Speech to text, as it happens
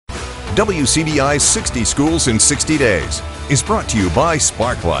WCBI's 60 Schools in 60 Days is brought to you by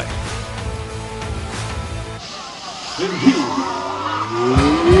Sparklight.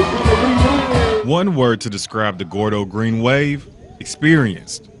 One word to describe the Gordo Green Wave: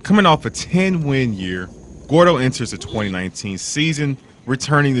 experienced. Coming off a 10-win year, Gordo enters the 2019 season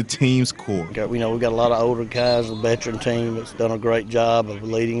returning the team's core. We got a lot of older guys, a veteran team that's done a great job of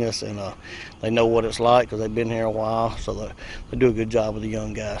leading us, and they know what it's like because they've been here a while, so they do a good job with the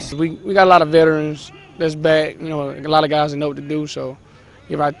young guys. We got a lot of veterans that's back, a lot of guys that know what to do, so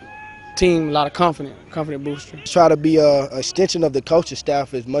give our team a lot of confident booster. Try to be an extension of the coaching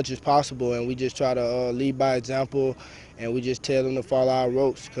staff as much as possible, and we just try to lead by example, and we just tell them to follow our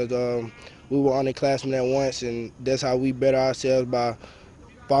ropes because we were underclassmen at once, and that's how we better ourselves, by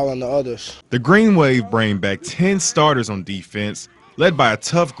following the others. The Green Wave bring back 10 starters on defense, led by a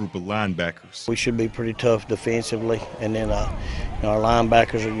tough group of linebackers. We should be pretty tough defensively, and then our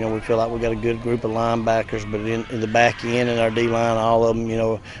linebackers are, we feel like we got a good group of linebackers, but in the back end and our D-line, all of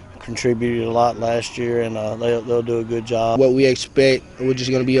them, contributed a lot last year, and they'll do a good job. What we expect, we're just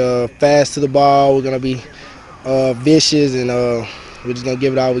going to be fast to the ball, we're going to be vicious, and we're just going to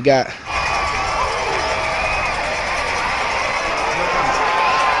give it all we got.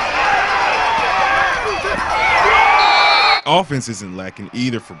 Offense isn't lacking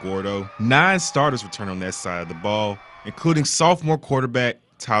either for Gordo. 9 starters return on that side of the ball, including sophomore quarterback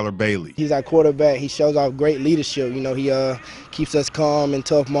Tyler Bailey. He's our quarterback. He shows off great leadership. He keeps us calm in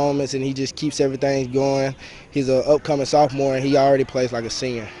tough moments, and he just keeps everything going. He's an upcoming sophomore, and he already plays like a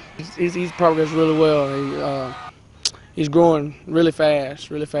senior. He's progressed really well. He's growing really fast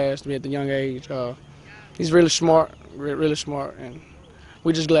to be at the young age. He's really smart, and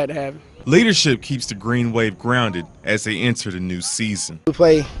we're just glad to have him. Leadership keeps the Green Wave grounded as they enter the new season. We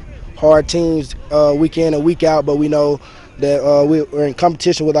play hard teams week in and week out, but we know that we're in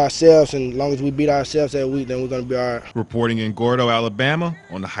competition with ourselves, and as long as we beat ourselves that week, then we're going to be all right. Reporting in Gordo, Alabama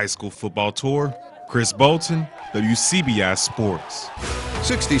on the high school football tour, Chris Bolton, WCBI Sports.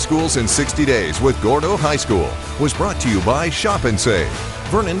 60 Schools in 60 Days with Gordo High School was brought to you by Shop and Save,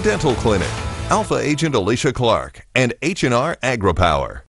 Vernon Dental Clinic, Alpha Agent Alicia Clark, and H&R AgriPower.